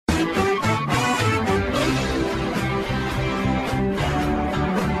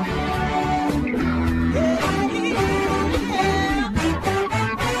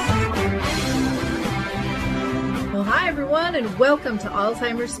and welcome to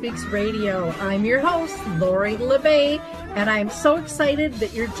Alzheimer's Speaks Radio. I'm your host, Lori LeBay, and I'm so excited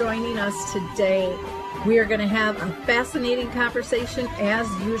that you're joining us today. We are going to have a fascinating conversation as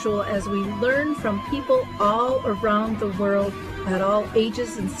usual as we learn from people all around the world at all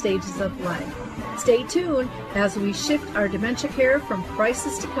ages and stages of life. Stay tuned as we shift our dementia care from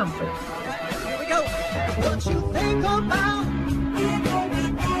crisis to comfort. Here we go. What you think about,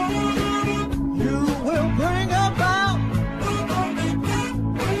 you will bring about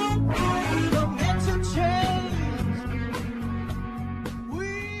the mental change.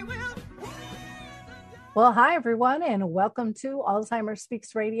 We will. Well, hi, everyone, and welcome to Alzheimer's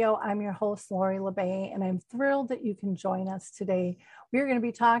Speaks Radio. I'm your host, Lori LeBay, and I'm thrilled that you can join us today. We're going to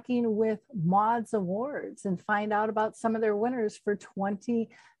be talking with Maude's Awards and find out about some of their winners for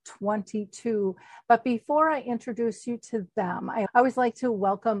 2022. But before I introduce you to them, I always like to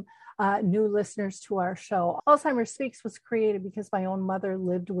welcome new listeners to our show. Alzheimer's Speaks was created because my own mother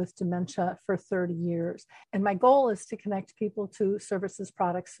lived with dementia for 30 years. And my goal is to connect people to services,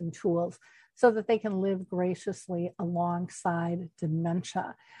 products, and tools so that they can live graciously alongside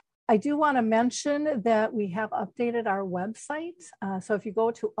dementia. I do want to mention that we have updated our website. So if you go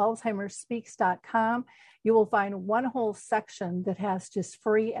to alzheimersspeaks.com, you will find one whole section that has just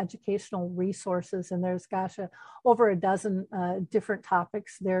free educational resources. And there's, over a dozen different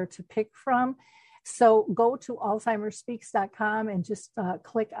topics there to pick from. So go to alzheimersspeaks.com and just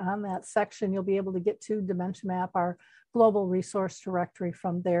click on that section. You'll be able to get to Dementia Map, our global resource directory,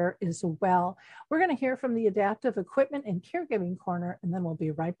 from there as well. We're going to hear from the Adaptive Equipment and Caregiving Corner, and then we'll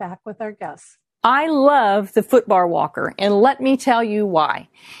be right back with our guests. I love the footbar walker, and let me tell you why.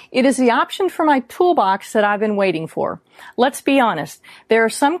 It is the option for my toolbox that I've been waiting for. Let's be honest, there are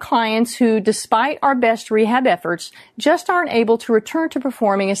some clients who, despite our best rehab efforts, just aren't able to return to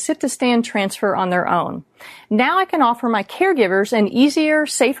performing a sit-to-stand transfer on their own. Now I can offer my caregivers an easier,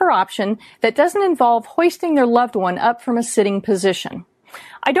 safer option that doesn't involve hoisting their loved one up from a sitting position.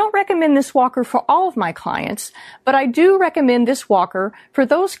 I don't recommend this walker for all of my clients, but I do recommend this walker for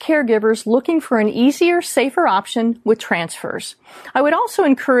those caregivers looking for an easier, safer option with transfers. I would also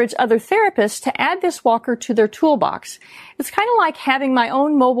encourage other therapists to add this walker to their toolbox. It's kind of like having my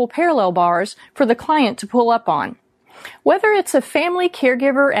own mobile parallel bars for the client to pull up on. Whether it's a family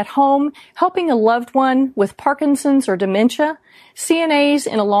caregiver at home helping a loved one with Parkinson's or dementia, CNAs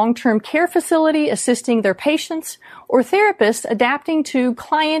in a long-term care facility assisting their patients, or therapists adapting to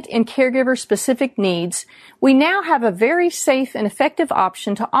client and caregiver-specific needs, we now have a very safe and effective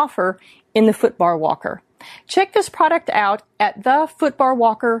option to offer in the footbar walker. Check this product out at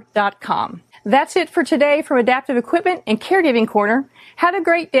thefootbarwalker.com. That's it for today from Adaptive Equipment and Caregiving Corner. Have a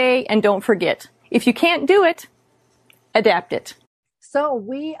great day, and don't forget, if you can't do it, adapt it. So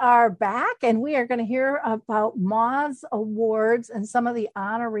we are back, and we are going to hear about Maude's Awards and some of the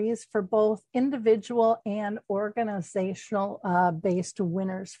honorees for both individual and organizational based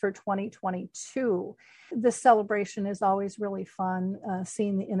winners for 2022. This celebration is always really fun,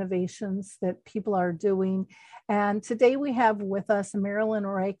 seeing the innovations that people are doing. And today we have with us Marilyn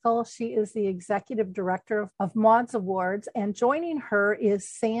Rakel. She is the executive director of Maude's Awards, and joining her is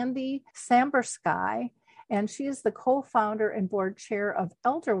Sandy Sambersky. And she is the co-founder and board chair of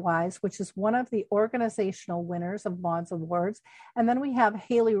Elderwise, which is one of the organizational winners of Maude's Awards. And then we have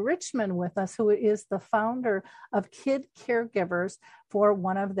Haley Richmond with us, who is the founder of Kid Cargivers, for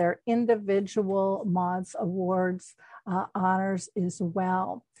one of their individual Maude's Awards honors as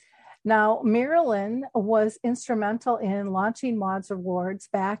well. Now, Marilyn was instrumental in launching Maude's Awards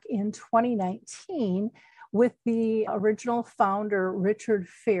back in 2019 with the original founder, Richard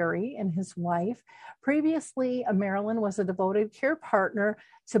Ferry, and his wife. Previously, Marilyn was a devoted care partner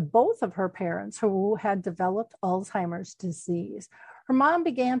to both of her parents who had developed Alzheimer's disease. Her mom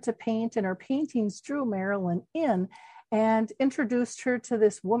began to paint, and her paintings drew Marilyn in and introduced her to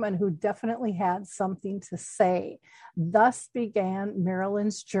this woman who definitely had something to say. Thus began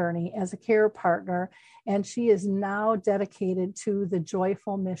Marilyn's journey as a care partner, and she is now dedicated to the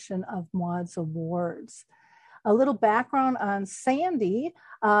joyful mission of Maude's Awards. A little background on Sandy.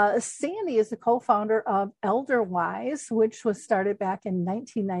 Sandy is the co-founder of Elderwise, which was started back in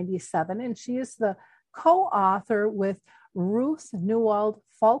 1997, and she is the co-author with Ruth Newald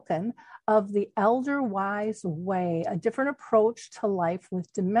Falcon of the Elderwise Way, a different approach to life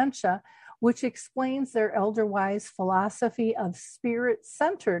with dementia, which explains their Elderwise philosophy of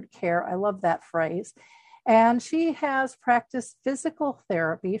spirit-centered care. I love that phrase. And she has practiced physical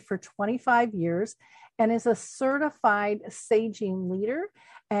therapy for 25 years and is a certified saging leader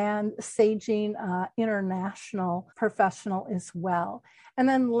and saging international professional as well. And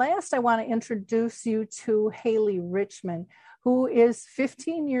then last, I want to introduce you to Haley Richmond, who is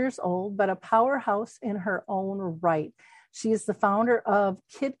 15 years old, but a powerhouse in her own right. She is the founder of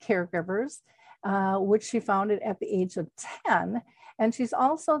Kid Caregivers, which she founded at the age of 10. And she's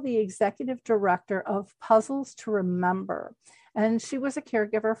also the executive director of Puzzles to Remember. And she was a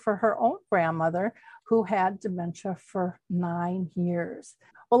caregiver for her own grandmother who had dementia for 9 years.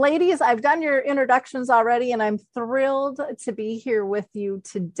 Well, ladies, I've done your introductions already, and I'm thrilled to be here with you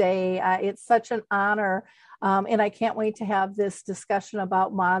today. It's such an honor, and I can't wait to have this discussion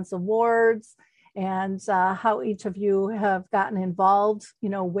about Maude's Awards and how each of you have gotten involved,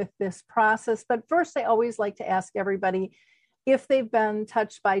 with this process. But first, I always like to ask everybody if they've been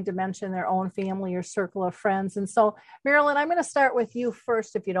touched by dementia in their own family or circle of friends. And so, Marilyn, I'm going to start with you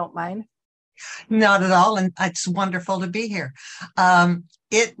first, if you don't mind. Not at all. And it's wonderful to be here.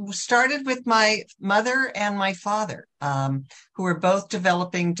 It started with my mother and my father, who were both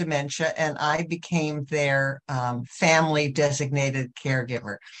developing dementia, and I became their family designated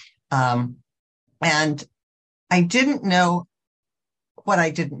caregiver. And I didn't know what I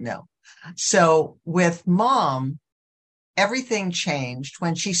didn't know. So with Mom, everything changed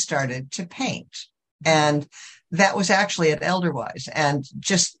when she started to paint. And that was actually at Elderwise. And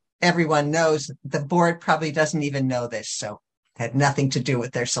just everyone knows, the board probably doesn't even know this, so it had nothing to do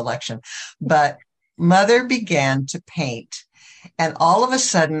with their selection. But Mother began to paint, and all of a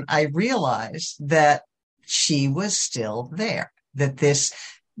sudden I realized that she was still there, that this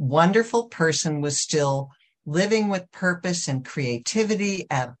wonderful person was still living with purpose and creativity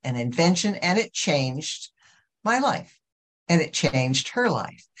and invention, and it changed my life, and it changed her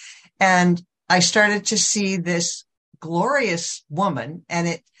life. And I started to see this glorious woman,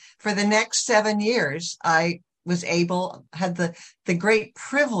 and for the next 7 years, I had the great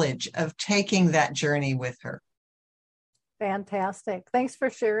privilege of taking that journey with her. Fantastic. Thanks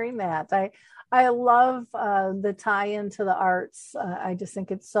for sharing that. I love the tie into the arts. I just think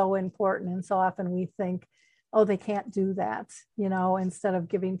it's so important. And so often we think, oh, they can't do that, instead of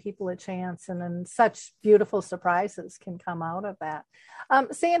giving people a chance. And then such beautiful surprises can come out of that.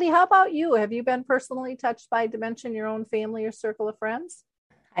 Sandy, how about you? Have you been personally touched by dementia in your own family or circle of friends?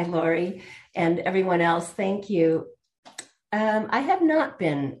 Hi, Lori, and everyone else. Thank you. I have not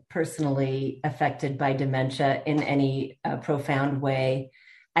been personally affected by dementia in any profound way.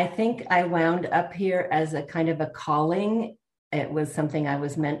 I think I wound up here as a kind of a calling. It was something I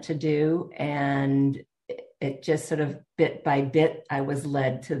was meant to do, and it just sort of bit by bit, I was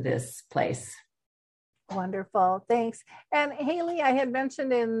led to this place. Wonderful. Thanks. And Haley, I had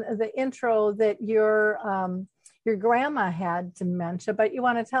mentioned in the intro that your grandma had dementia, but you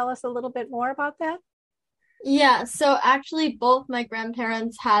want to tell us a little bit more about that? Yeah, so actually both my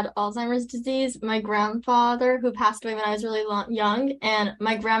grandparents had Alzheimer's disease. My grandfather, who passed away when I was really young, and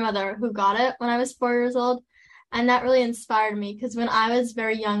my grandmother, who got it when I was 4 years old. And that really inspired me because when I was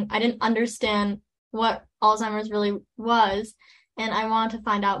very young, I didn't understand what Alzheimer's really was, and I wanted to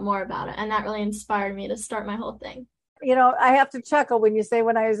find out more about it. And that really inspired me to start my whole thing. I have to chuckle when you say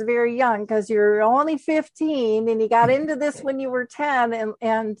when I was very young, because you're only 15 and you got into this when you were 10.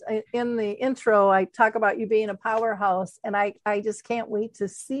 And in the intro, I talk about you being a powerhouse, and I just can't wait to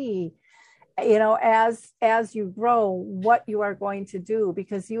see, as you grow, what you are going to do,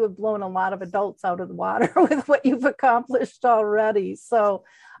 because you have blown a lot of adults out of the water with what you've accomplished already. So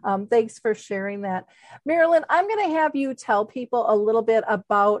thanks for sharing that. Marilyn, I'm going to have you tell people a little bit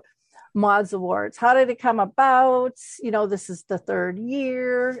about Maude's Awards. How did it come about? This is the third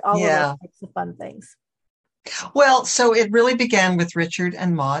year, all of those types of fun things. Well, so it really began with Richard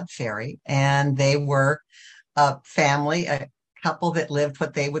and Maude Ferry, and they were a family, a couple that lived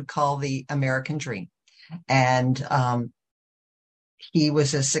what they would call the American dream. And he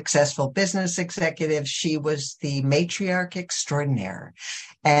was a successful business executive. She was the matriarch extraordinaire.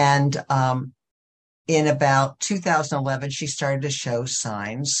 And in about 2011, she started to show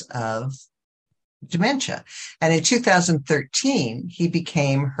signs of dementia. And in 2013, he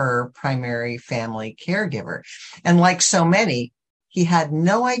became her primary family caregiver. And like so many, he had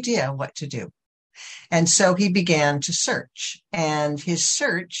no idea what to do. And so he began to search. And his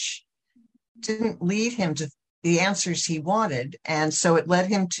search didn't lead him to the answers he wanted. And so it led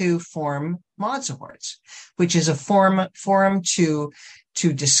him to form Maude's Awards, which is a forum to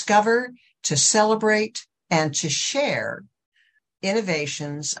discover, to celebrate, and to share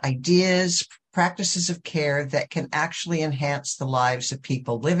innovations, ideas, practices of care that can actually enhance the lives of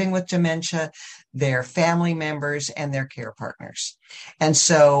people living with dementia, their family members, and their care partners. And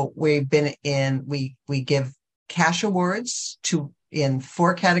so we give cash awards to in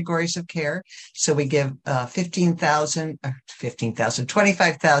 4 categories of care. So we give 25,000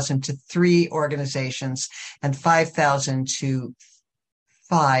 to 3 organizations and 5,000 to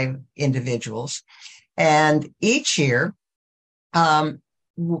 5 individuals. And each year,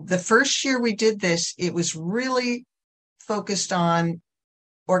 the first year we did this, it was really focused on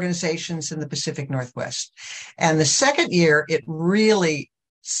organizations in the Pacific Northwest. And the second year, it really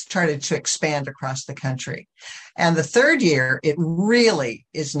started to expand across the country. And the third year, it really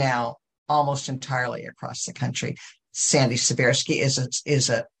is now almost entirely across the country. Sandy Siberski is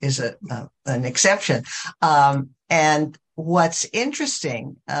an exception. And what's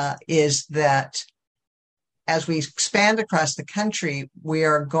interesting is that as we expand across the country, we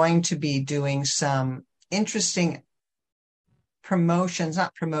are going to be doing some interesting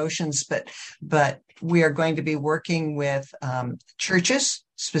not promotions, but we are going to be working with churches,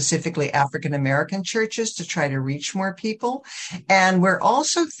 specifically African-American churches, to try to reach more people. And we're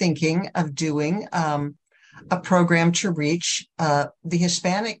also thinking of doing a program to reach the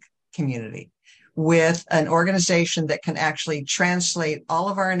Hispanic community with an organization that can actually translate all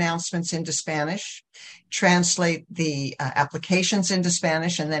of our announcements into Spanish, translate the applications into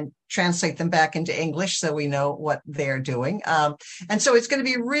Spanish, and then translate them back into English so we know what they're doing. And so it's going to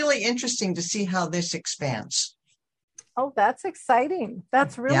be really interesting to see how this expands. Oh, that's exciting.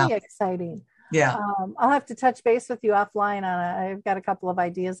 That's really exciting. Yeah. I'll have to touch base with you offline on it. I've got a couple of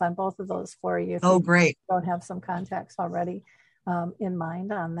ideas on both of those for you. If you great. Don't have some contacts already in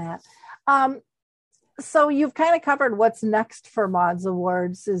mind on that. So you've kind of covered what's next for Maude's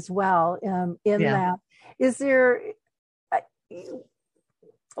Awards as well. That, is there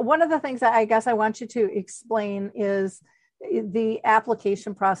one of the things that I guess I want you to explain is the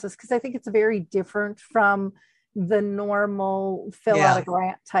application process, because I think it's very different from the normal fill out a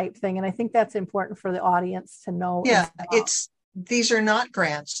grant type thing. And I think that's important for the audience to know. Yeah, these are not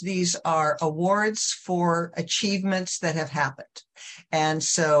grants. These are awards for achievements that have happened. And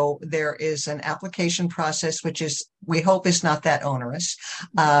so there is an application process, which we hope is not that onerous.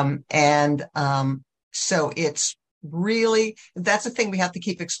 So it's really, that's the thing we have to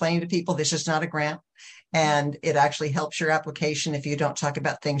keep explaining to people. This is not a grant. And it actually helps your application if you don't talk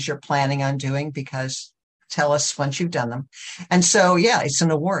about things you're planning on doing, because tell us once you've done them. And so, it's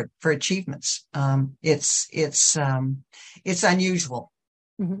an award for achievements. It's unusual.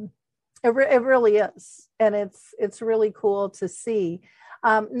 Mm-hmm. It really is. And it's really cool to see.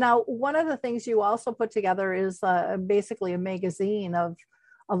 Now, one of the things you also put together is basically a magazine of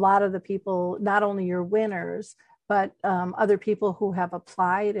a lot of the people, not only your winners, but other people who have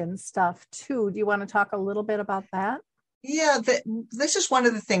applied and stuff too. Do you want to talk a little bit about that? Yeah, this is one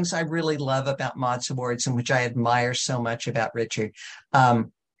of the things I really love about Maude's Awards, and which I admire so much about Richard,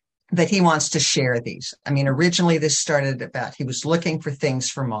 that he wants to share these. I mean, originally this started about he was looking for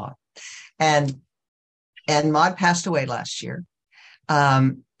things for Maude, and Maude passed away last year.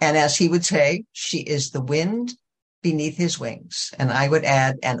 And as he would say, she is the wind beneath his wings, and I would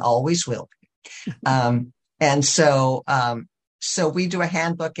add, and always will be. And so we do a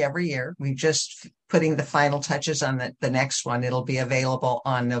handbook every year. We just putting the final touches on the next one. It'll be available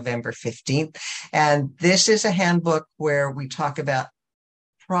on November 15th. And this is a handbook where we talk about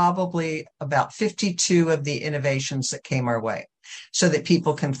probably about 52 of the innovations that came our way, so that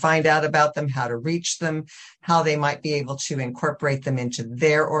people can find out about them, how to reach them, how they might be able to incorporate them into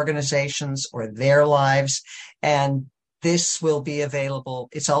their organizations or their lives. And this will be available.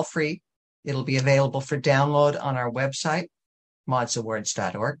 It's all free. It'll be available for download on our website,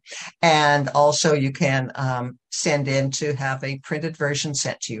 maudesawards.org. And also you can send in to have a printed version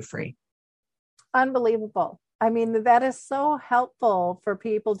sent to you free. Unbelievable. I mean, that is so helpful for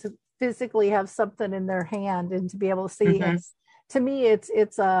people to physically have something in their hand and to be able to see. Mm-hmm. To me,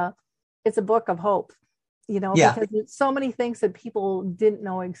 it's a book of hope, because it's so many things that people didn't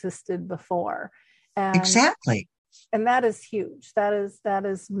know existed before. And, exactly. And that is huge. That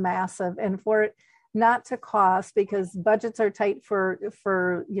is massive. And for it not to cost, because budgets are tight for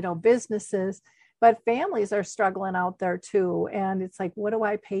businesses, but families are struggling out there too. And it's like, what do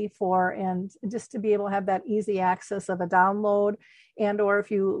I pay for? And just to be able to have that easy access of a download, and or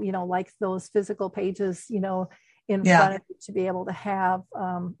if you like those physical pages, in front of you to be able to have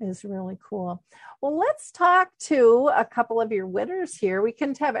is really cool. Well, let's talk to a couple of your winners here. We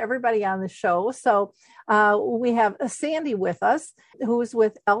couldn't have everybody on the show. So we have Sandy with us, who's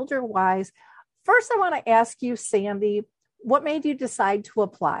with Elderwise. First, I want to ask you, Sandy, what made you decide to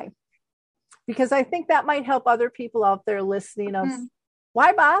apply? Because I think that might help other people out there listening of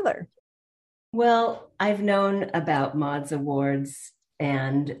why bother? Well, I've known about Maude's Awards,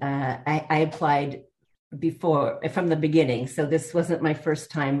 and I applied before, from the beginning. So this wasn't my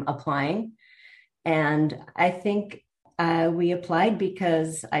first time applying. And I think we applied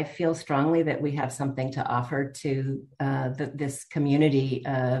because I feel strongly that we have something to offer to this community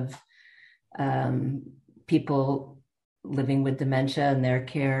of people living with dementia and their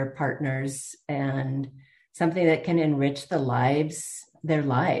care partners, and something that can enrich their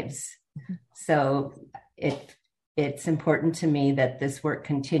lives. So it's important to me that this work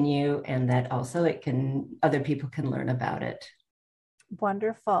continue, and that also other people can learn about it.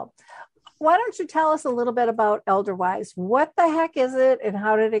 Wonderful. Why don't you tell us a little bit about Elderwise? What the heck is it, and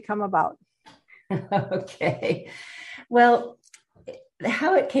how did it come about? Okay. Well,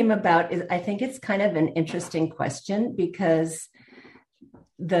 how it came about is, I think it's kind of an interesting question, because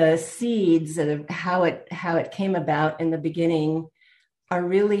the seeds of how it came about in the beginning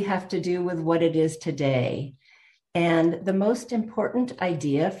really have to do with what it is today. And the most important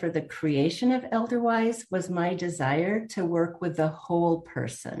idea for the creation of Elderwise was my desire to work with the whole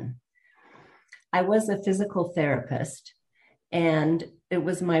person. I was a physical therapist, and it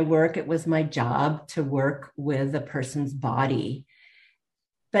was my job to work with a person's body.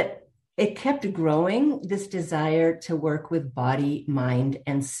 But it kept growing, this desire to work with body, mind,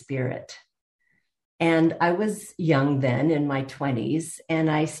 and spirit. And I was young then, in my 20s, and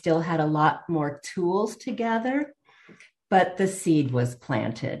I still had a lot more tools to gather, but the seed was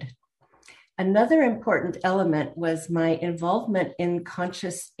planted. Another important element was my involvement in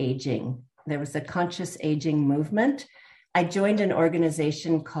conscious aging. There was a conscious aging movement. I joined an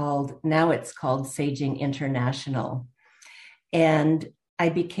organization now it's called Saging International. And I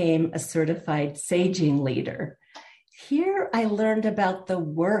became a certified saging leader. Here I learned about the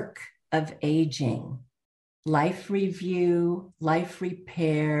work of aging, life review, life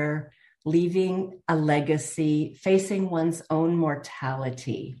repair, leaving a legacy, facing one's own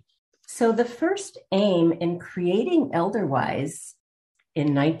mortality. So the first aim in creating Elderwise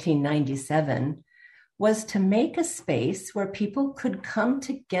in 1997 was to make a space where people could come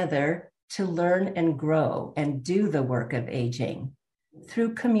together to learn and grow and do the work of aging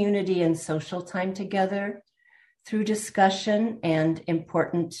through community and social time together, through discussion and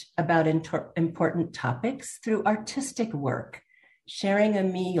important topics, through artistic work, sharing a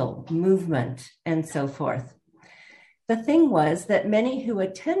meal, movement, and so forth. The thing was that many who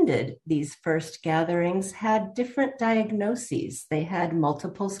attended these first gatherings had different diagnoses. They had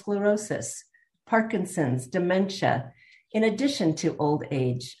multiple sclerosis, Parkinson's, dementia, in addition to old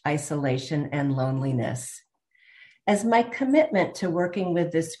age, isolation, and loneliness. As my commitment to working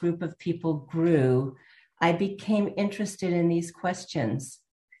with this group of people grew, I became interested in these questions.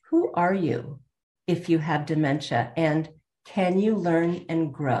 Who are you if you have dementia, and can you learn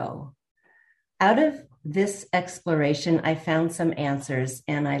and grow? Out of this exploration, I found some answers,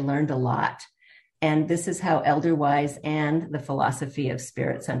 and I learned a lot. And this is how Elderwise and the philosophy of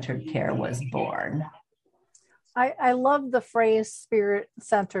spirit-centered care was born. I love the phrase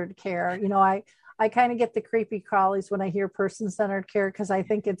spirit-centered care. You know, I kind of get the creepy crawlies when I hear person-centered care, because I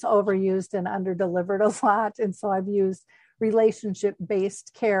think it's overused and underdelivered a lot. And so I've used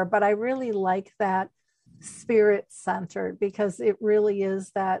relationship-based care, but I really like that spirit-centered, because it really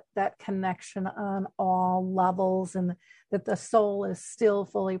is that connection on all levels, and that the soul is still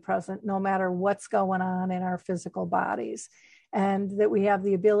fully present no matter what's going on in our physical bodies, and that we have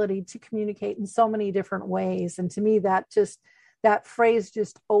the ability to communicate in so many different ways. And to me, that phrase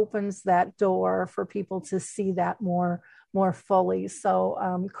just opens that door for people to see that more fully.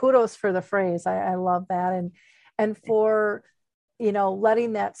 So kudos for the phrase. I love that. And for, you know,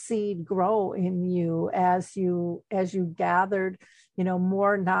 letting that seed grow in you as you gathered, you know,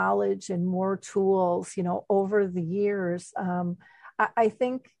 more knowledge and more tools, you know, over the years. I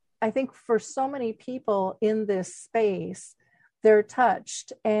think for so many people in this space, they're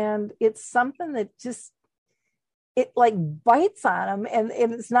touched, and it's something that just, it like bites on them, and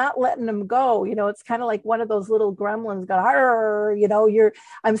it's not letting them go. You know, it's kind of like one of those little gremlins going, you know,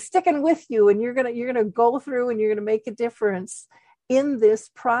 I'm sticking with you, and you're gonna go through, and you're gonna make a difference in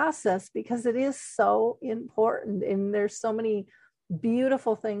this process, because it is so important. And there's so many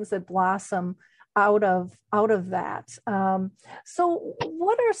beautiful things that blossom out of that. So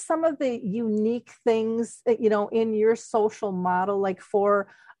what are some of the unique things that, you know, in your social model, like for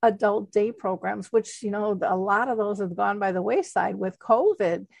adult day programs, which, you know, a lot of those have gone by the wayside with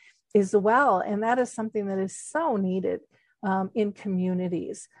COVID as well. And that is something that is so needed in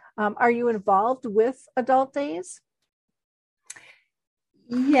communities. Are you involved with adult days?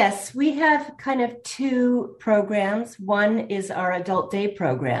 Yes, we have kind of two programs. One is our adult day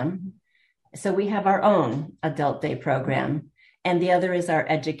program. So we have our own adult day program. and the other is our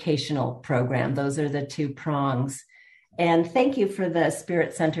educational program. Those are the two prongs. And thank you for the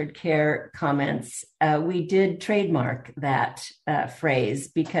spirit-centered care comments. We did trademark that phrase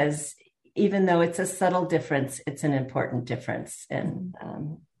because even though it's a subtle difference, it's an important difference. And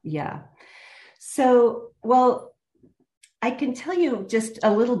yeah. So, well, I can tell you just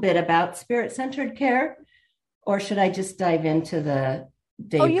a little bit about spirit-centered care, or should I just dive into the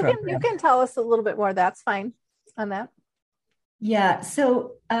day program? You can tell us a little bit more. That's fine on that. Yeah.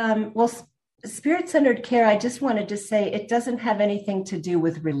 So, spirit-centered care, I just wanted to say it doesn't have anything to do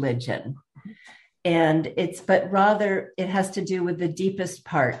with religion. But rather it has to do with the deepest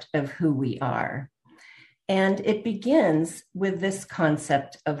part of who we are. And it begins with this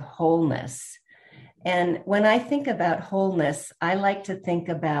concept of wholeness. And when I think about wholeness, I like to think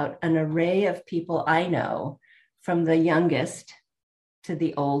about an array of people I know, from the youngest to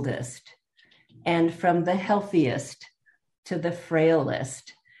the oldest, and from the healthiest to the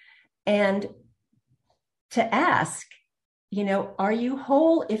frailest. And to ask, are you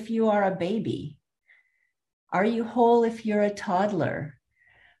whole if you are a baby? Are you whole if you're a toddler?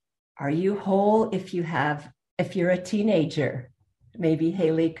 Are you whole if you're a teenager? Maybe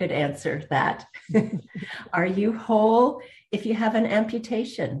Haley could answer that. Are you whole if you have an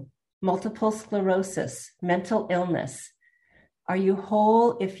amputation, multiple sclerosis, mental illness? Are you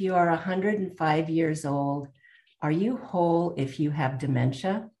whole if you are 105 years old? Are you whole if you have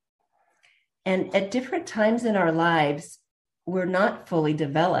dementia? And at different times in our lives, we're not fully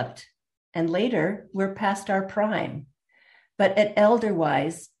developed. And later, we're past our prime. But at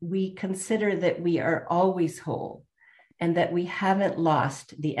Elderwise, we consider that we are always whole and that we haven't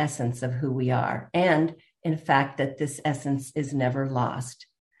lost the essence of who we are. And in fact, that this essence is never lost.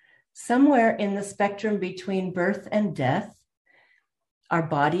 Somewhere in the spectrum between birth and death, our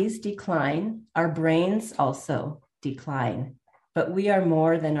bodies decline, our brains also decline, but we are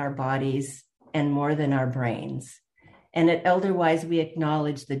more than our bodies and more than our brains. And at Elderwise, we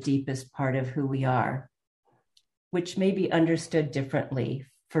acknowledge the deepest part of who we are, which may be understood differently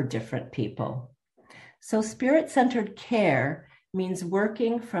for different people. So spirit-centered care means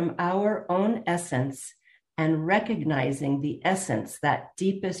working from our own essence and recognizing the essence, that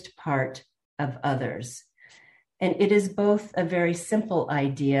deepest part of others. And it is both a very simple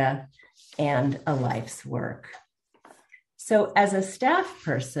idea and a life's work. So as a staff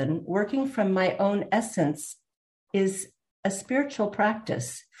person, working from my own essence is a spiritual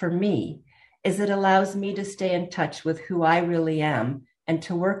practice for me, as it allows me to stay in touch with who I really am and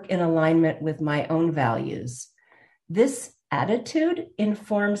to work in alignment with my own values. This attitude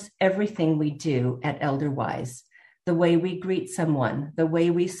informs everything we do at Elderwise, the way we greet someone, the way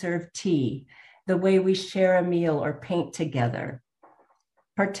we serve tea, the way we share a meal or paint together.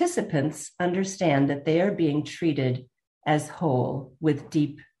 Participants understand that they are being treated as whole with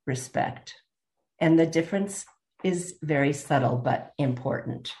deep respect. And the difference is very subtle but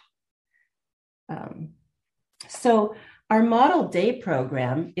important. So our model day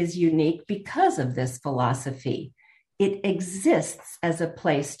program is unique because of this philosophy. It exists as a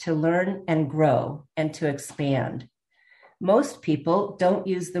place to learn and grow and to expand. Most people don't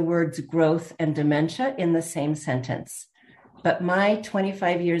use the words growth and dementia in the same sentence, but my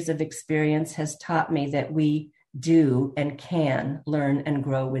 25 years of experience has taught me that we do and can learn and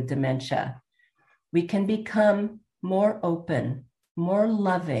grow with dementia. We can become more open, more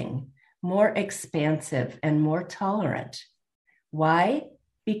loving, more expansive, and more tolerant. Why?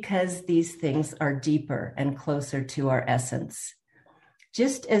 Because these things are deeper and closer to our essence.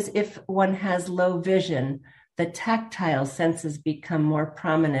 Just as if one has low vision, the tactile senses become more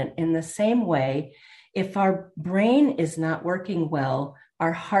prominent. In the same way, if our brain is not working well,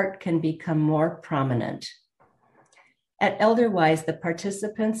 our heart can become more prominent. At Elderwise, the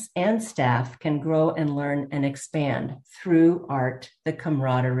participants and staff can grow and learn and expand through art, the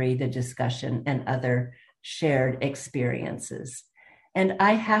camaraderie, the discussion, and other shared experiences. And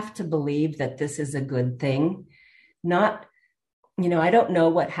I have to believe that this is a good thing. I don't know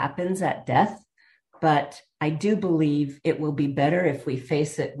what happens at death, but I do believe it will be better if we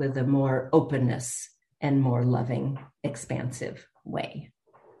face it with a more openness and more loving, expansive way.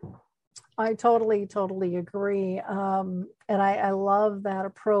 I totally agree. And I love that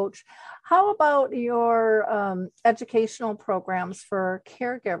approach. How about your educational programs for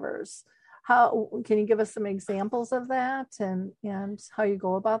caregivers? How can you give us some examples of that and how you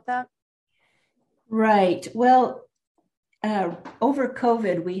go about that? Right. Well, over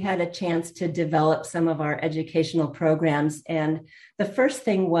COVID, we had a chance to develop some of our educational programs. And the first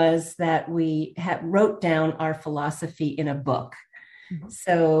thing was that we wrote down our philosophy in a book. Mm-hmm.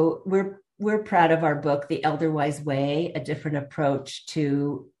 So we're proud of our book, The Elderwise Way, A Different Approach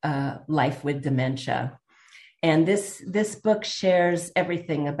to Life with Dementia. And this book shares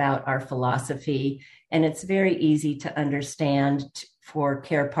everything about our philosophy, and it's very easy to understand for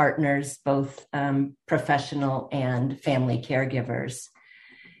care partners, both professional and family caregivers.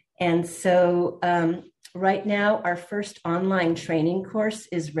 And so right now, our first online training course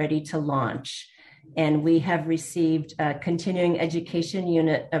is ready to launch. And we have received continuing education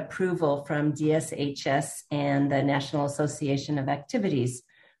unit approval from DSHS and the National Association of Activities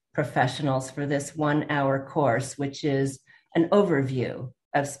Professionals for this 1-hour course, which is an overview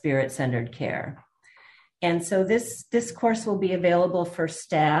of spirit-centered care. And so this course will be available for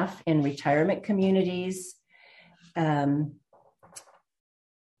staff in retirement communities and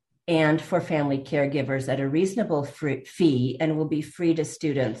for family caregivers at a reasonable fee, and will be free to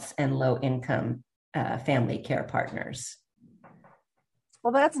students and low-income family care partners.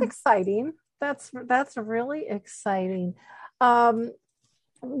 Well, that's exciting. That's really exciting.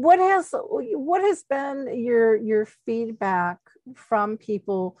 What has been your feedback from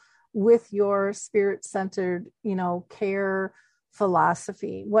people with your spirit-centered, care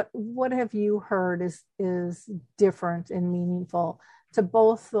philosophy? What have you heard is different and meaningful to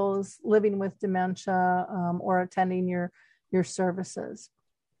both those living with dementia or attending your services?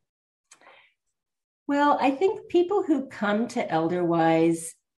 Well, I think people who come to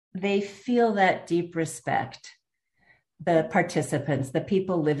Elderwise, they feel that deep respect. The participants, the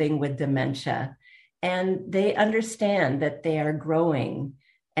people living with dementia, and they understand that they are growing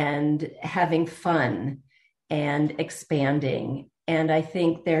and having fun and expanding. And I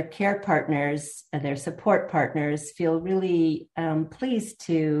think their care partners and their support partners feel really pleased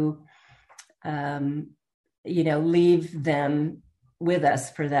to, leave them with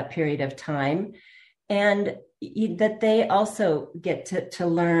us for that period of time. And that they also get to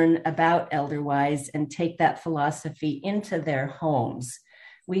learn about Elderwise and take that philosophy into their homes.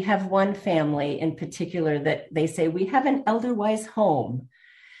 We have one family in particular that they say, we have an Elderwise home.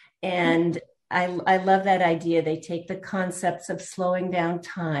 And I love that idea. They take the concepts of slowing down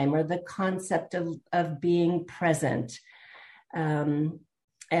time or the concept of being present and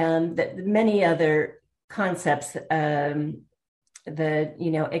many other concepts,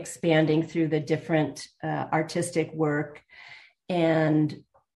 expanding through the different artistic work. And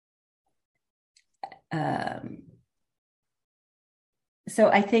so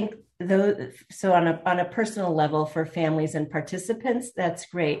I think on a personal level for families and participants, that's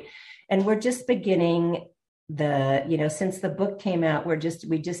great. And we're just beginning since the book came out, we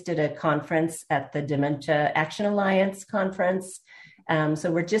just did a conference at the Dementia Action Alliance conference.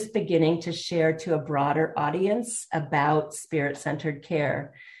 So we're just beginning to share to a broader audience about spirit-centered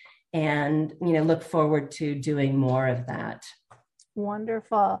care, and look forward to doing more of that.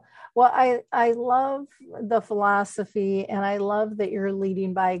 Wonderful. Well, I love the philosophy, and I love that you're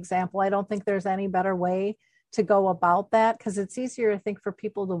leading by example. I don't think there's any better way to go about that, because it's easier, I think, for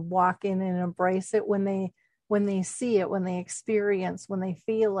people to walk in and embrace it when they see it, when they experience, when they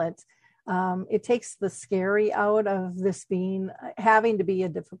feel it. It takes the scary out of this having to be a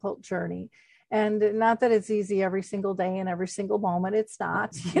difficult journey. And not that it's easy every single day and every single moment. It's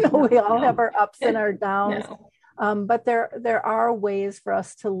not, we all have our ups and our downs. No. But there are ways for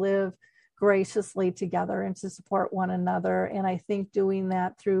us to live graciously together and to support one another. And I think doing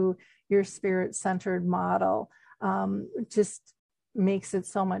that through your spirit-centered model just makes it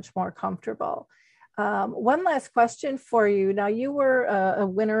so much more comfortable. One last question for you. Now, you were a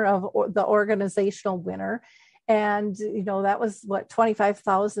winner of the organizational winner, and that was what,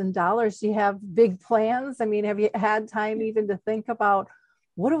 $25,000. Do you have big plans? I mean, have you had time even to think about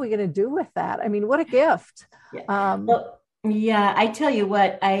what are we going to do with that? I mean, what a gift. Yeah. I tell you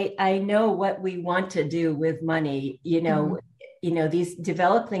what, I know what we want to do with money.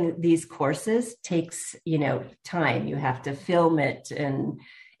 Developing these courses takes time. You have to film it, and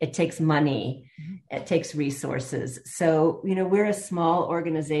it takes money, it takes resources. So, we're a small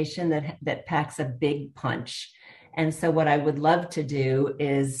organization that packs a big punch. And so what I would love to do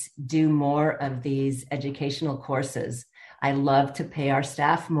is do more of these educational courses. I love to pay our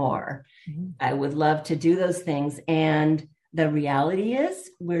staff more. Mm-hmm. I would love to do those things. And the reality is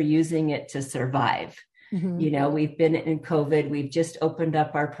we're using it to survive. Mm-hmm. We've been in COVID. We've just opened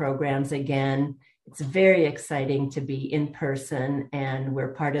up our programs again. It's very exciting to be in person, and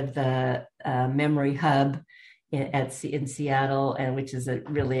we're part of the Memory Hub in Seattle, and which is a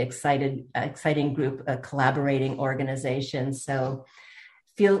really exciting group, a collaborating organization. So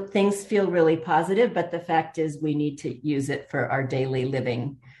things feel really positive, but the fact is we need to use it for our daily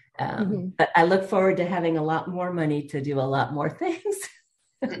living. But I look forward to having a lot more money to do a lot more things.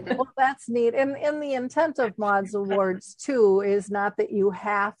 Well, that's neat. And the intent of Maude's Awards too is not that you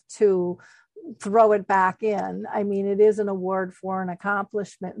have to throw it back in. I mean, it is an award for an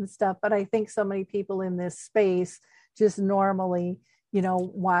accomplishment and stuff, but I think so many people in this space just normally,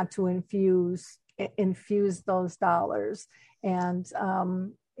 want to infuse those dollars and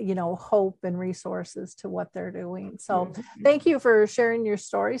hope and resources to what they're doing. So thank you for sharing your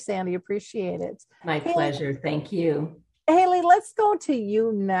story, Sandy. Appreciate it. My pleasure. Thank you. Haley, let's go to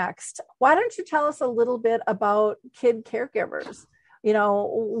you next. Why don't you tell us a little bit about Kid Caregivers?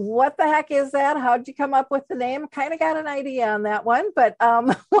 What the heck is that? How'd you come up with the name? Kind of got an idea on that one, but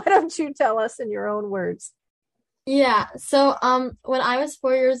why don't you tell us in your own words? Yeah, so when I was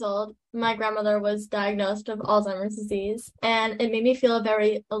 4 years old, my grandmother was diagnosed with Alzheimer's disease, and it made me feel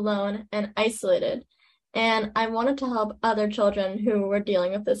very alone and isolated. And I wanted to help other children who were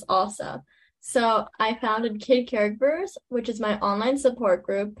dealing with this also. So I founded Kid Cargivers, which is my online support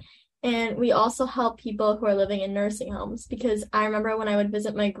group. And we also help people who are living in nursing homes, because I remember when I would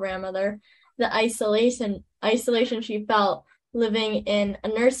visit my grandmother, the isolation she felt living in a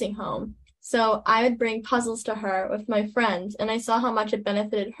nursing home. So I would bring puzzles to her with my friends, and I saw how much it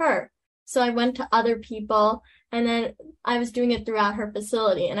benefited her. So I went to other people, and then I was doing it throughout her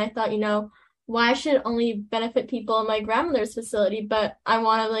facility. And I thought, why should it only benefit people in my grandmother's facility, but I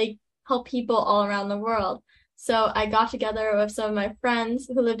want to help people all around the world. So I got together with some of my friends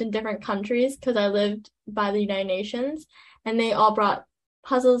who lived in different countries, because I lived by the United Nations, and they all brought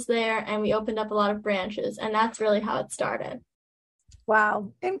puzzles there, and we opened up a lot of branches, and that's really how it started.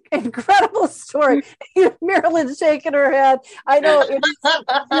 Wow. Incredible story. Marilyn's shaking her head. I know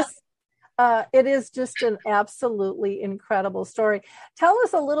it is just an absolutely incredible story. Tell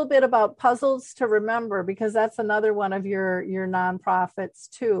us a little bit about Puzzles to Remember, because that's another one of your nonprofits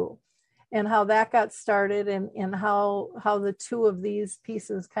too, and how that got started, and how the two of these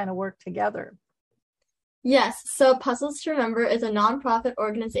pieces kind of work together. Yes, so Puzzles to Remember is a nonprofit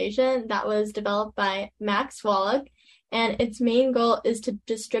organization that was developed by Max Wallach, and its main goal is to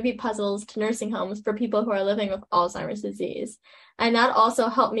distribute puzzles to nursing homes for people who are living with Alzheimer's disease. And that also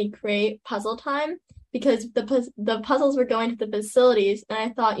helped me create Puzzle Time, because the puzzles were going to the facilities, and I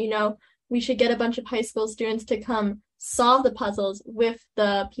thought, we should get a bunch of high school students to come solve the puzzles with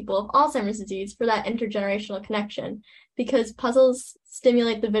the people with Alzheimer's disease for that intergenerational connection, because puzzles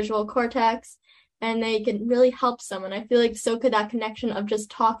stimulate the visual cortex, and they can really help someone. I feel like so could that connection of just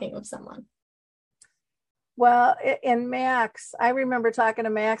talking with someone. Well, in Max, I remember talking to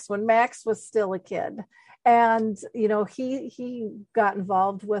Max when Max was still a kid, and he got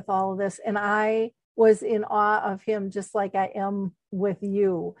involved with all of this, and I was in awe of him, just like I am with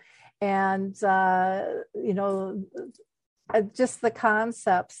you. And just the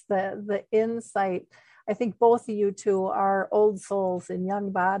concepts, the insight. I think both of you two are old souls in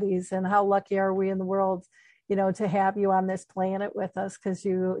young bodies, and how lucky are we in the world, to have you on this planet with us, because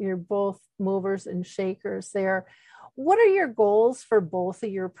you're both movers and shakers there. What are your goals for both of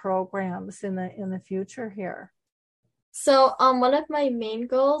your programs in the future here? So one of my main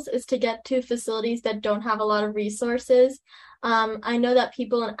goals is to get to facilities that don't have a lot of resources. I know that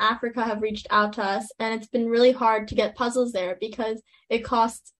people in Africa have reached out to us, and it's been really hard to get puzzles there because it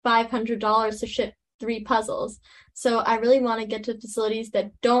costs $500 to ship 3 puzzles. So I really want to get to facilities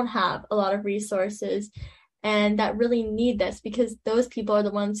that don't have a lot of resources and that really need this, because those people are the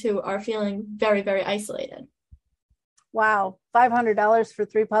ones who are feeling very, very isolated. Wow. $500 for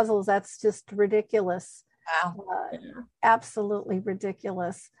 3 puzzles. That's just ridiculous. Wow. Absolutely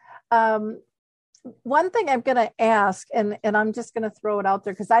ridiculous. One thing I'm going to ask, and I'm just going to throw it out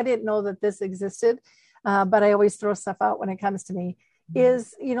there because I didn't know that this existed, but I always throw stuff out when it comes to me,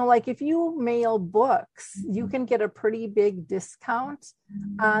 is, if you mail books, you can get a pretty big discount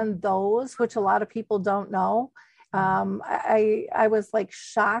on those, which a lot of people don't know. I was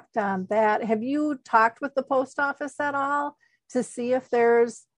shocked on that. Have you talked with the post office at all to see if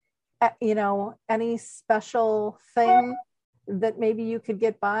there's, any special thing that maybe you could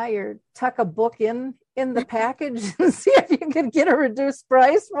get by, or tuck a book in the package and see if you could get a reduced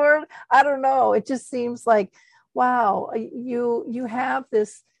price for it? I don't know. It just seems like, wow, you have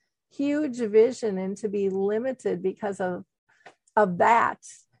this huge vision, and to be limited because of that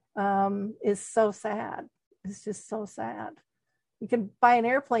is so sad. It's just so sad. You can buy an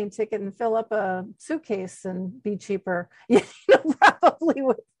airplane ticket and fill up a suitcase and be cheaper, probably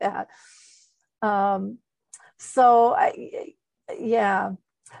with that. So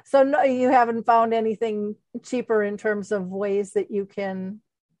no, you haven't found anything cheaper in terms of ways that you can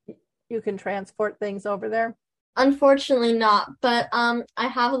transport things over there? Unfortunately not, but I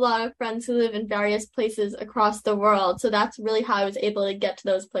have a lot of friends who live in various places across the world, so that's really how I was able to get to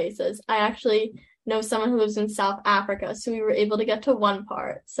those places. I actually know someone who lives in South Africa, so we were able to get to one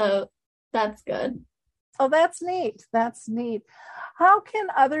part, so that's good. Oh, that's neat. That's neat. How can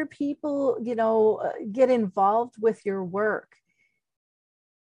other people, get involved with your work?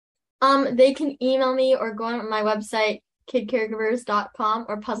 They can email me or go on my website, kidcaregivers.com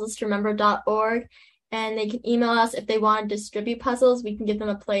or puzzlestoremember.org, and they can email us if they want to distribute puzzles. We can give them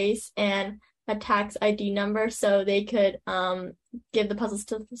a place and a tax ID number so they could give the puzzles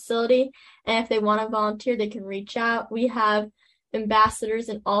to the facility. And if they want to volunteer, they can reach out. We have ambassadors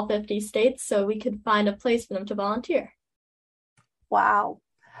in all 50 states, so we could find a place for them to volunteer. Wow.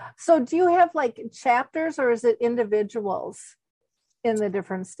 So do you have like chapters or is it individuals in the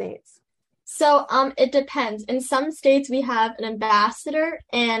different states? So it depends. In some states we have an ambassador,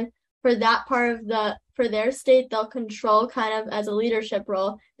 and for that part of for their state, they'll control kind of as a leadership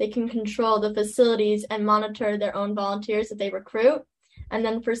role. They can control the facilities and monitor their own volunteers that they recruit. And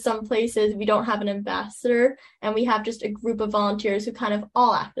then for some places, we don't have an ambassador and we have just a group of volunteers who kind of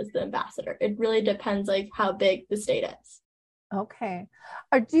all act as the ambassador. It really depends like how big the state is. Okay.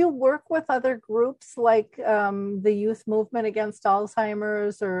 Do you work with other groups like the Youth Movement Against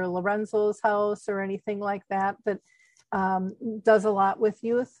Alzheimer's or Lorenzo's House or anything like that does a lot with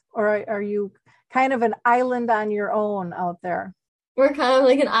youth? Or are you kind of an island on your own out there? We're kind of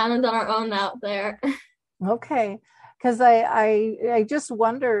like an island on our own out there. Okay. Because I just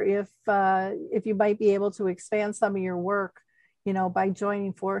wonder if you might be able to expand some of your work, by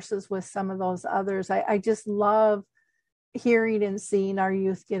joining forces with some of those others. I just love hearing and seeing our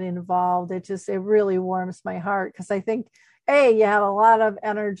youth get involved. It really warms my heart because I think A, you have a lot of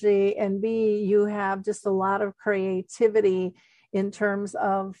energy, and B, you have just a lot of creativity in terms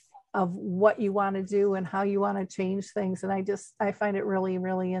of what you want to do and how you want to change things. And I find it really,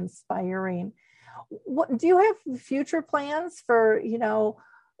 really inspiring. What do you have future plans for,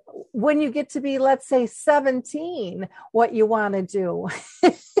 when you get to be, let's say 17, what you want to do?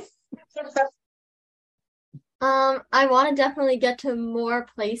 I want to definitely get to more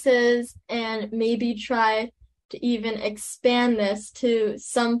places and maybe try to even expand this to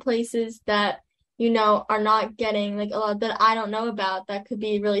some places that, are not getting like a lot that I don't know about that could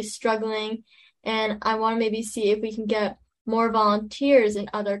be really struggling. And I want to maybe see if we can get more volunteers in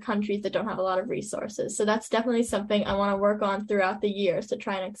other countries that don't have a lot of resources. So that's definitely something I want to work on throughout the years to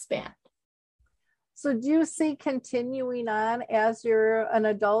try and expand. So do you see continuing on as you're an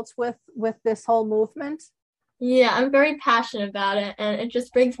adult with this whole movement? Yeah, I'm very passionate about it, and it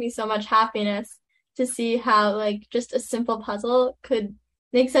just brings me so much happiness to see how like just a simple puzzle could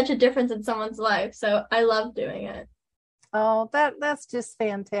make such a difference in someone's life. So I love doing it. Oh, that's just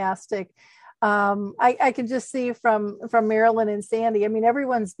fantastic. I can just see from Marilyn and Sandy. I mean,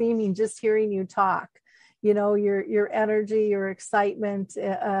 everyone's beaming just hearing you talk. Your energy, your excitement.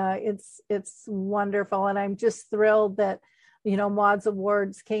 It's wonderful, and I'm just thrilled that Maude's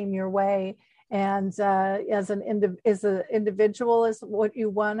Awards came your way. And as an individual is what you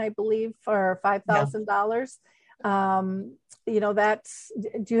won, I believe, for $5,000. That's.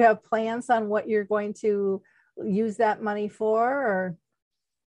 Do you have plans on what you're going to use that money for? Or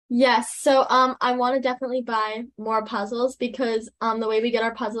yes, so I want to definitely buy more puzzles because the way we get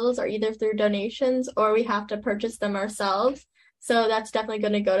our puzzles are either through donations or we have to purchase them ourselves. So that's definitely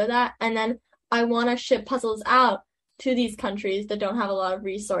going to go to that. And then I want to ship puzzles out to these countries that don't have a lot of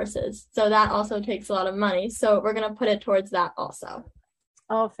resources. So that also takes a lot of money. So we're going to put it towards that also.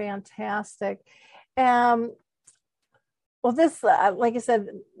 Oh, fantastic. Well, this, like I said,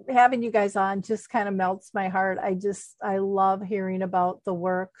 having you guys on just kind of melts my heart. I love hearing about the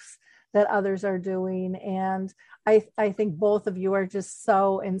works that others are doing. And I think both of you are just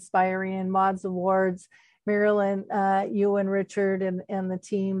so inspiring. And Maude's Awards, Marilyn, you and Richard and the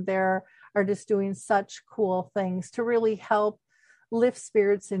team there are just doing such cool things to really help lift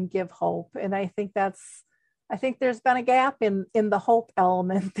spirits and give hope. And I think there's been a gap in the hope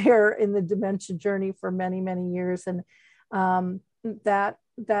element there in the dementia journey for many, many years. And that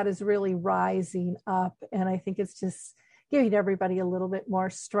is really rising up. And I think it's just giving everybody a little bit more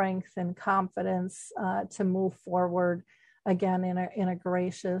strength and confidence to move forward again in a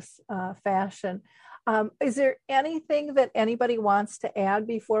gracious fashion. Is there anything that anybody wants to add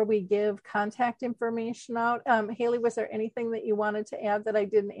before we give contact information out? Haley, was there anything that you wanted to add that I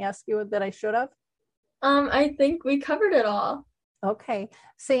didn't ask you that I should have? I think we covered it all. Okay.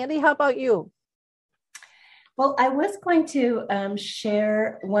 Sandy, how about you? Well, I was going to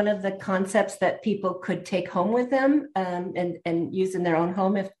share one of the concepts that people could take home with them and use in their own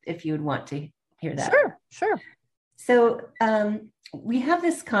home if you would want to hear that. Sure. So we have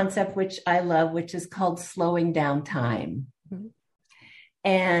this concept, which I love, which is called slowing down time. Mm-hmm.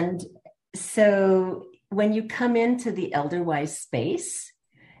 And so when you come into the Elderwise space,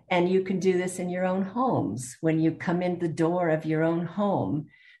 and you can do this in your own homes, when you come in the door of your own home,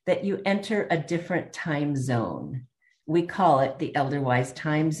 that you enter a different time zone. We call it the Elderwise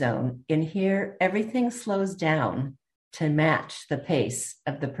time zone. In here, everything slows down to match the pace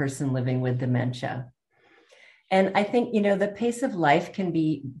of the person living with dementia. And I think, the pace of life can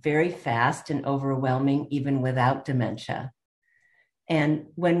be very fast and overwhelming, even without dementia. And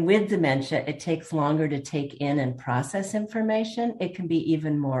when with dementia, it takes longer to take in and process information, it can be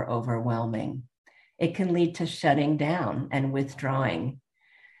even more overwhelming. It can lead to shutting down and withdrawing.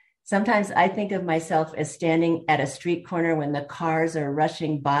 Sometimes I think of myself as standing at a street corner when the cars are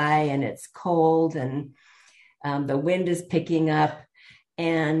rushing by and it's cold and the wind is picking up.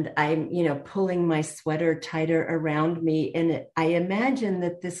 And I'm, pulling my sweater tighter around me. And I imagine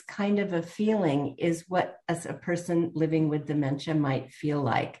that this kind of a feeling is what as a person living with dementia might feel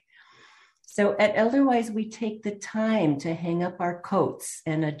like. So at Elderwise, we take the time to hang up our coats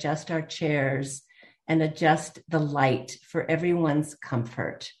and adjust our chairs and adjust the light for everyone's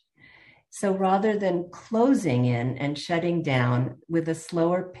comfort. So rather than closing in and shutting down with a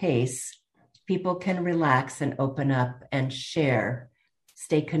slower pace, people can relax and open up and share,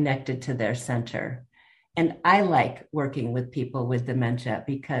 stay connected to their center. And I like working with people with dementia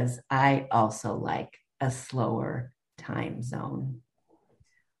because I also like a slower time zone.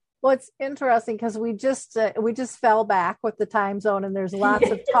 Well, it's interesting because we just fell back with the time zone, and there's lots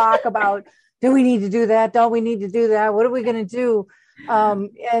of talk about, do we need to do that? Don't we need to do that? What are we going to do?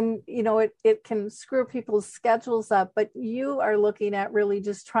 And it can screw people's schedules up, but you are looking at really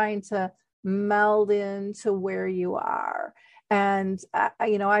just trying to meld into where you are. And,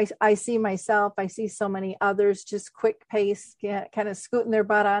 I see myself, I see so many others just quick pace, kind of scooting their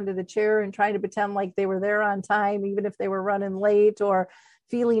butt onto the chair and trying to pretend like they were there on time, even if they were running late or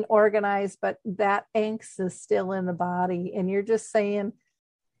feeling organized, but that angst is still in the body. And you're just saying,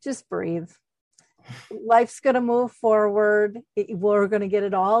 just breathe. Life's going to move forward. We're going to get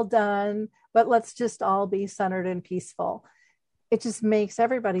it all done, but let's just all be centered and peaceful. It just makes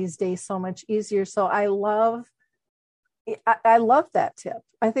everybody's day so much easier. So I love that tip.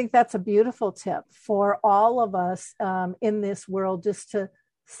 I think that's a beautiful tip for all of us in this world, just to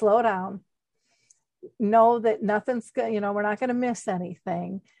slow down, know that nothing's going, we're not going to miss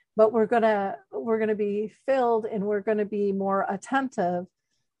anything, but we're going to be filled, and we're going to be more attentive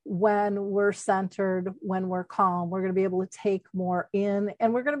when we're centered, when we're calm. We're going to be able to take more in,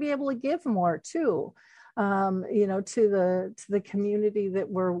 and we're going to be able to give more too, to the community that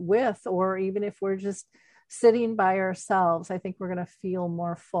we're with, or even if we're just sitting by ourselves. I think we're going to feel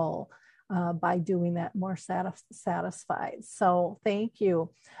more full by doing that, more satisfied. So thank you.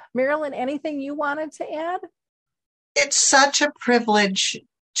 Marilyn, anything you wanted to add? It's such a privilege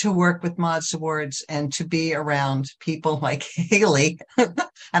to work with Maude's Awards and to be around people like Haley.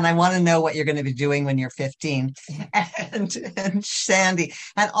 And I want to know what you're going to be doing when you're 15, and Sandy,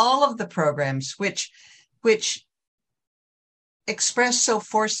 and all of the programs which express so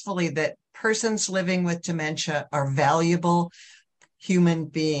forcefully that persons living with dementia are valuable human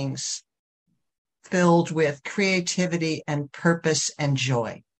beings filled with creativity and purpose and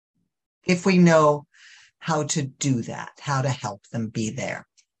joy. If we know how to do that, how to help them be there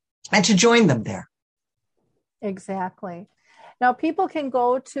and to join them there. Exactly. Now, people can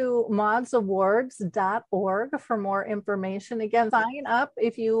go to maudesawards.org for more information. Again, sign up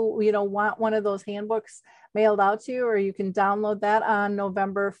if you want one of those handbooks mailed out to you, or you can download that on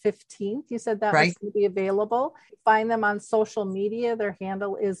November 15th. You said that was going to be available. Find them on social media. Their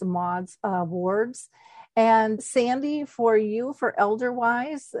handle is Maude's Awards. And Sandy, for you, for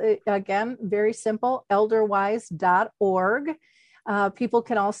Elderwise, again, very simple, elderwise.org. People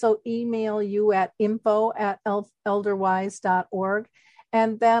can also email you at info@elderwise.org.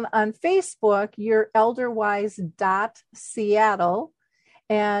 And then on Facebook, you're elderwise.seattle.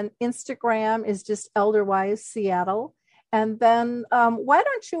 And Instagram is just Elderwise Seattle. And then why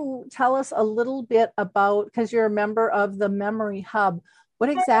don't you tell us a little bit about, because you're a member of the Memory Hub, what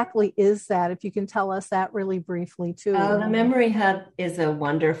exactly is that? If you can tell us that really briefly too. The Memory Hub is a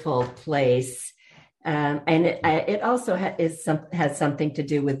wonderful place. And it also has something to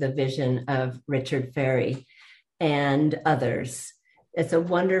do with the vision of Richard Ferry and others. It's a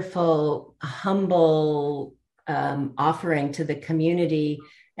wonderful, humble offering to the community.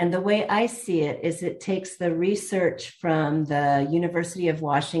 And the way I see it is it takes the research from the University of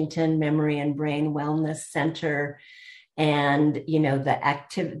Washington Memory and Brain Wellness Center and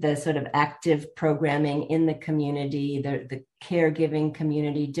the sort of active programming in the community, the caregiving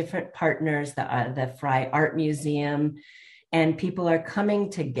community, different partners, the Fry Art Museum, and people are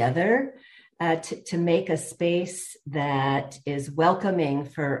coming together to make a space that is welcoming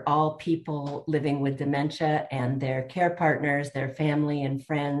for all people living with dementia and their care partners, their family and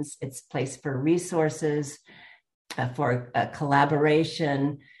friends. It's a place for resources, for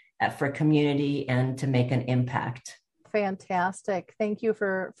collaboration, for community, and to make an impact. Fantastic. Thank you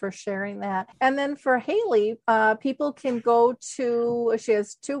for sharing that. And then for Haley, people can go to, she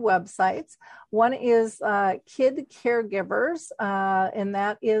has two websites. One is Kid Caregivers, and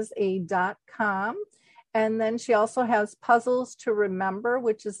that is a .com. And then she also has Puzzles to Remember,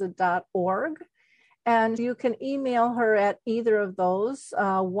 which is a .org. And you can email her at either of those.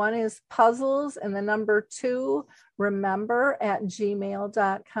 One is puzzles and the number 2 remember at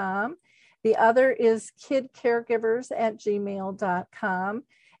gmail.com. The other is kidcaregivers@gmail.com.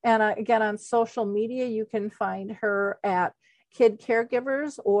 And again, on social media, you can find her at Kid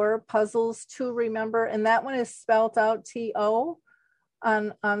Caregivers or Puzzles to Remember. And that one is spelled out TO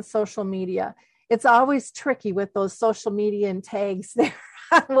on social media. It's always tricky with those social media and tags there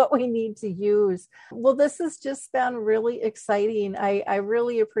on what we need to use. Well, this has just been really exciting. I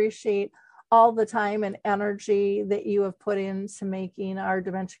really appreciate all the time and energy that you have put into making our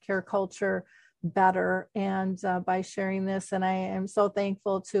dementia care culture better, and by sharing this. And I am so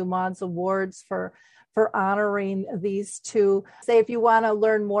thankful to Maude's Awards for honoring these two. Say, if you want to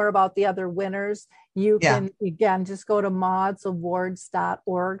learn more about the other winners, you can, again, just go to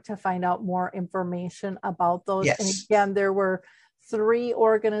maudesawards.org to find out more information about those. Yes. And again, there were 3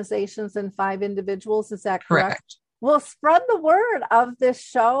 organizations and 5 individuals. Is that correct? Well, spread the word of this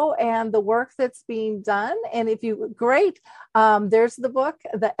show and the work that's being done. And if you, there's the book,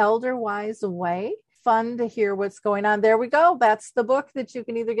 The Elderwise Way. Fun to hear what's going on. There we go. That's the book that you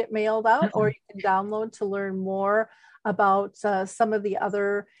can either get mailed out or you can download to learn more about some of the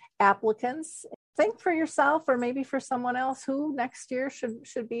other applicants. Think for yourself or maybe for someone else who next year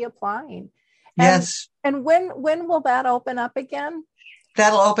should be applying. Yes. And when will that open up again?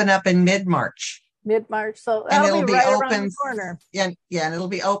 That'll open up in mid-March. Mid-March. So that'll be right open around the corner. Yeah, and it'll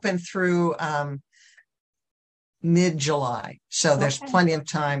be open through mid-July. So there's plenty of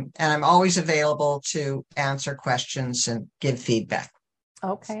time. And I'm always available to answer questions and give feedback.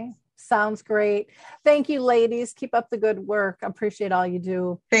 Okay. Sounds great. Thank you, ladies. Keep up the good work. I appreciate all you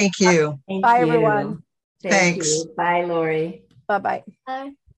do. Thank you. Bye, everyone. Thanks. You. Bye, Lori. Bye-bye.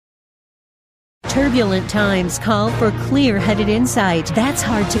 Bye. Turbulent times call for clear-headed insight. That's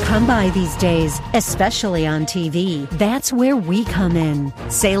hard to come by these days, especially on TV. That's where we come in.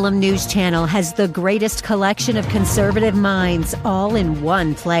 Salem News Channel has the greatest collection of conservative minds all in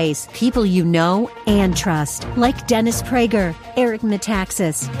one place. People you know and trust, like Dennis Prager, Eric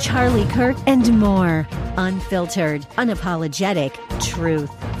Metaxas, Charlie Kirk, and more. Unfiltered, unapologetic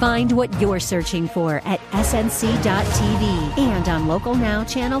truth. Find what you're searching for at snc.tv and on Local Now,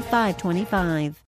 Channel 525.